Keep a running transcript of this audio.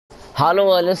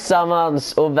Hallå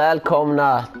allesammans och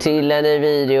välkomna till en ny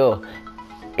video.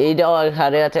 Idag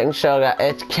hade jag tänkt köra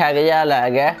ett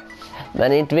karriärläge,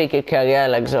 men inte vilket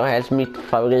karriärläge som helst, mitt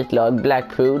favoritlag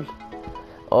Blackpool.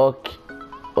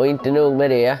 Och inte nog med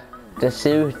det,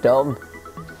 dessutom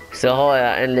så har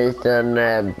jag en liten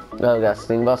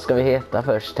överraskning. Vad ska vi heta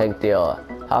först, tänkte jag.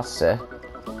 Hasse.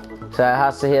 Så här,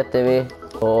 Hasse heter vi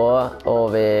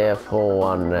och vi är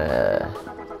från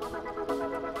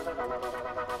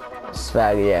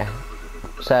Sverige,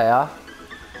 säger jag.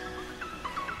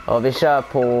 Och vi kör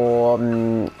på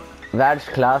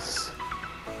världsklass.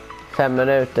 5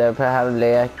 minuter per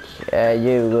halvlek.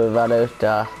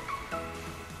 Valuta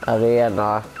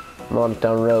Arena,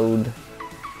 Mountain Road.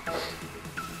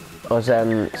 Och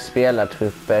sen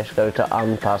spelartrupper ska vi ta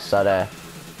anpassade.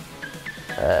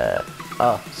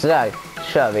 Sådär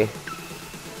kör vi.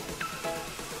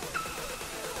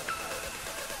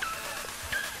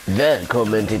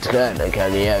 Välkommen till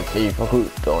tränarkarriär FIFA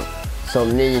 17. Som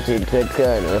nytillträdd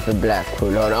tränare för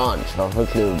Blackpool har ansvar för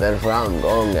klubbens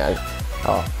framgångar.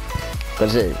 Ja,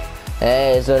 precis.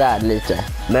 Sådär lite.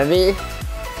 Men vi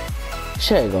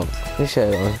kör igång.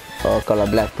 Och kolla,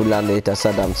 Blackpool anlitar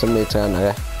Saddam som ny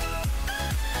tränare.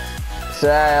 Så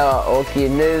ja, och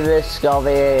nu ska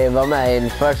vi vara med i en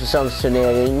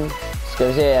försäsongsturnering. Ska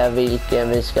vi se vilken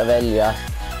vi ska välja.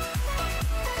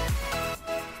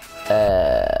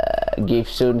 GIF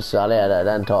Sundsvall är det,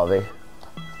 den tar vi.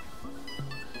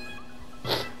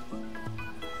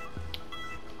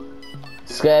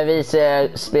 Ska jag visa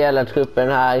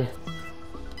spelartruppen här.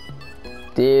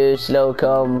 Det är ju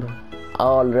Slowcomb,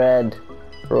 Allred,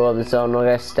 Robinson och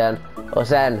resten. Och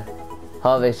sen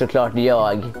har vi såklart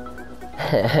jag.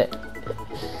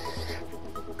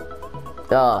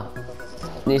 Ja,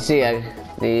 ni ser,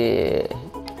 det är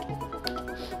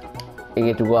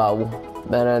inget wow,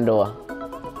 men ändå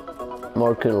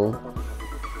more cool.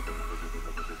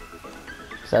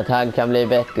 Så att han kan bli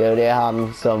bättre, och det är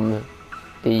han som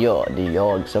det är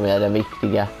jag som är den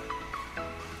viktiga.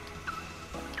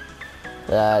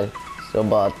 Där så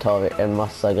bara tar vi en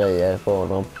massa grejer på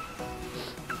honom.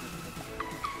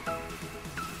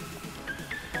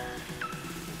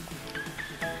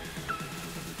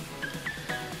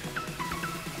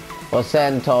 Och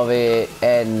sen tar vi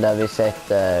en där vi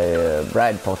sätter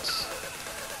Bradpots.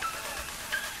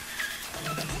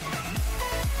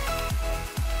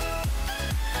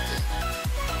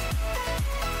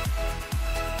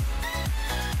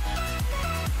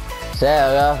 Så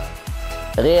här då.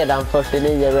 Redan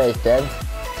 49 rated.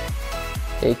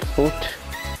 Gick fort.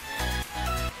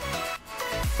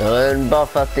 Bara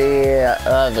för att det är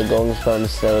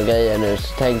övergångsfönster och grejer nu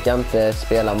så tänkte jag inte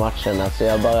spela matcherna, så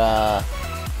jag bara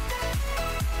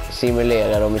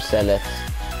simulerar dem istället.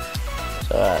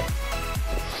 Så här.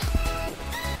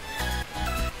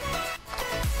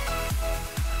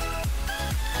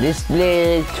 Det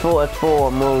blir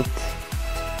 2-2 mot...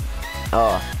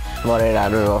 Ja, vad är det där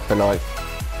nu då för lag?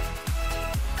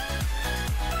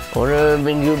 Och nu är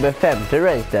min gubbe 50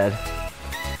 rated.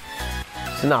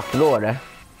 Snabbt går det.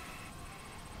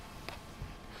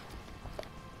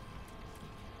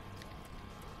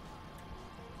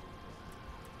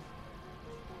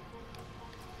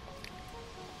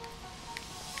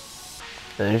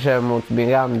 Nu kör mot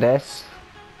Mirandes.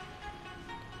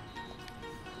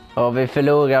 Och vi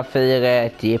förlorar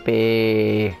 4-1,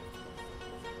 jippie.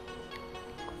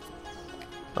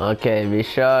 Okej, vi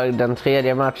kör den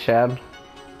tredje matchen.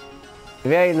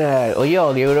 Vi är inne här och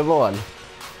jag gjorde mål.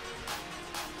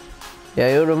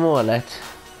 Jag gjorde målet.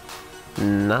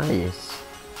 Nice.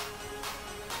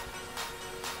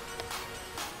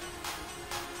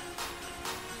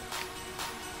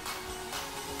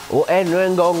 Och ännu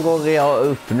en gång går jag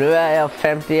upp. Nu är jag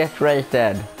 51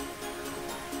 rated.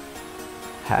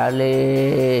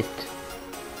 Härligt.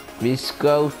 Vi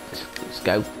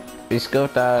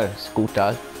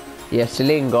skotar. Jesse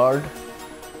Lingard.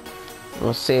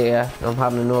 Och se om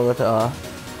han är något att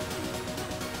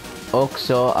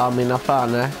också Amin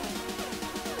Afane.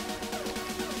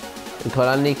 Vi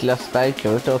kollar Niklas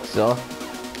Bergkrut också.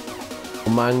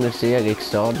 Och Magnus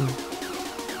Eriksson.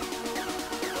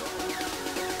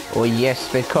 Och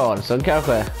Jesper Karlsson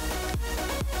kanske.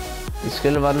 Det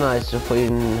skulle vara nice att få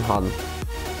in han.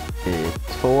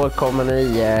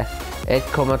 2,9.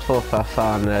 1,2 för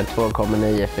Afane.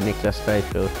 2,9 för Niklas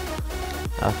Bergkrut.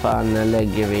 Afane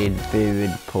lägger vi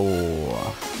bud på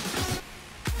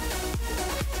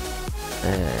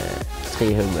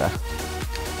 300.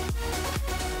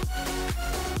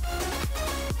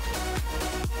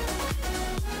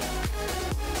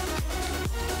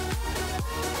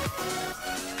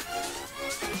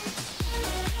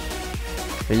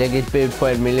 Vi lägger ett bud på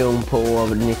 1 miljon på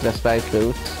Niklas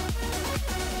Bergkrot.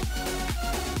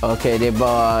 Okej, det är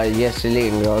bara Jesse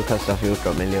Lindgård kostar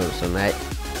 14 miljoner, så nej.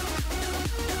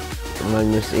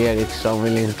 Magnus Eriksson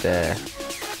vill inte.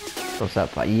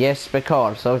 Jesper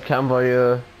Karlsson kan vara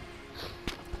ju.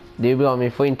 Det är bra om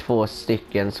vi får in 2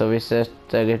 stycken, så vi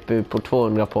sätter ett bud på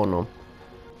 200 på honom.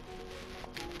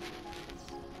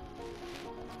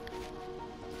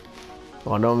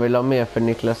 Ja, de vill ha mer för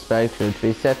Niklas Bergkrot.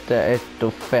 Vi sätter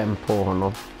 1,5 på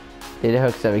honom. Det är det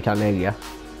högsta vi kan lägga.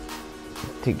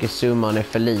 Jag tycker summan är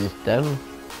för liten.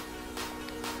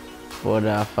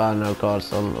 Både Affan och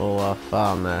Karlsson och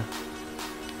Affan.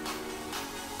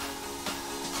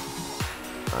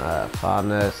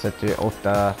 Fan, sätter vi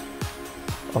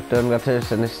 800 000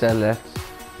 istället.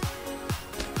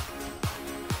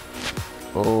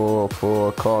 Och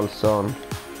på Karlsson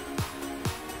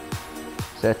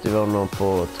sätter vi honom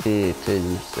på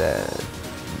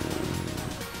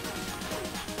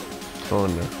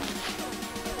 3200.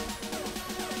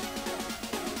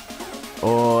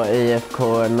 Och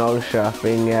IFK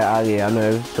Norrköping är arga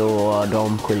nu, så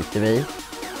de skiter vi.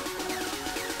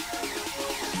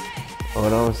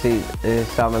 Och de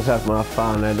samma sak med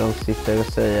fan, de sitter och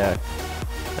säger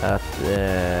att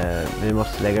vi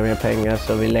måste lägga mer pengar,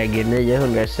 så vi lägger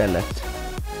 900 istället.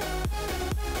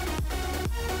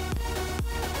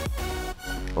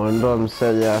 Och de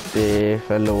säger att det är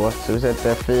för lågt, så vi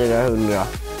sätter 400.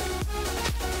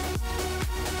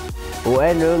 Och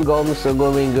ännu en gång så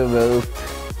går min gubbe upp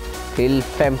till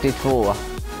 52.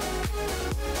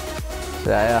 Så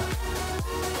ja.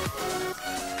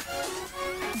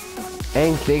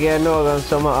 Äntligen någon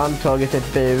som har antagit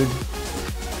ett bud.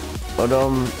 Och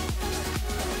de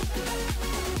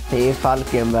i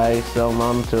Falkenberg som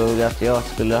antog att jag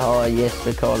skulle ha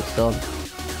Jesper Karlsson.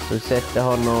 Så sätter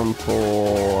honom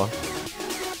på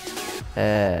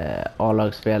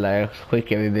A-lagsspelare,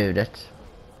 skickar vi budet.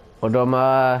 Och de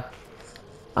har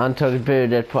antagit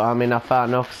budet på Amin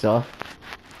Affan också.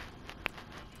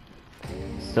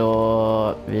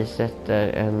 Så vi sätter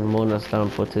en månadslön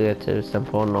på 3000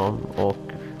 på honom och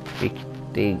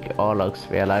viktig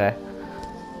A-lagsspelare.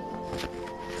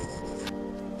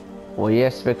 Och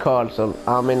Jesper Karlsson,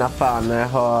 Amin Affan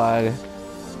har.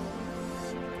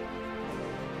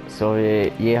 Så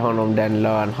vi ger honom den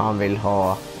lön han vill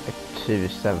ha,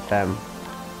 1005.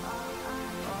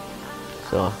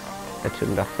 Så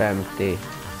 150.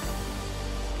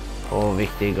 Och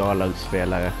viktig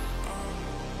A-lagsspelare.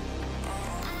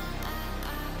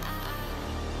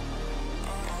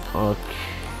 Och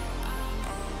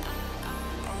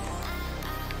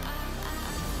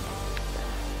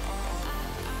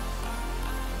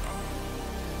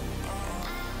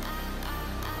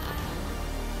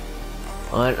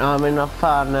Amin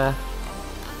Affan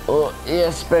och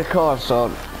Jesper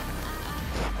Karlsson.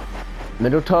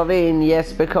 Men då tar vi in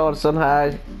Jesper Karlsson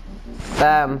här.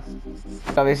 Bam.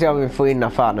 Ska vi se om vi får in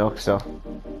Affan också.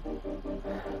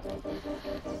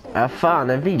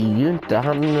 Affan vill ju inte.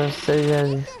 Han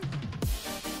säger.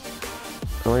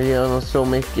 Han gör honom så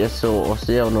mycket så. Och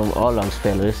så gör honom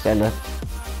A-lagsspelare istället.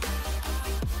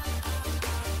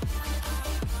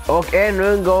 Och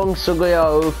ännu en gång så går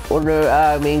jag upp. Och nu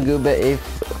är min gubbe i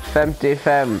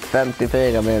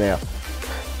 54 menar jag.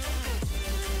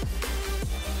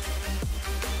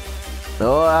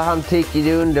 Och han tycker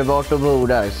det är underbart att bo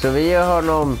där. Så vi ger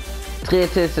honom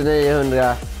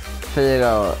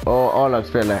 3904 och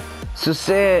A-lagsspelare. Så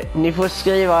ni får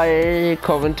skriva i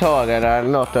kommentarerna eller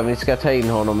något om vi ska ta in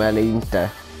honom eller inte.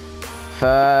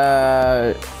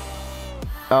 För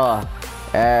ja,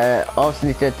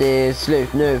 avsnittet är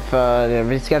slut nu, för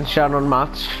vi ska inte köra någon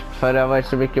match. För det har varit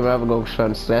så mycket med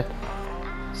övergångsfönstret.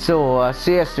 Så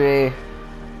ses vi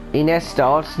i nästa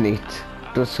avsnitt.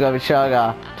 Då ska vi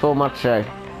köra 2 matcher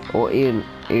och in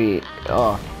i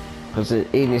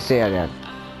in i serien.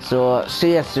 Så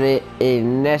ses vi i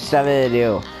nästa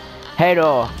video. Hej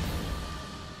då!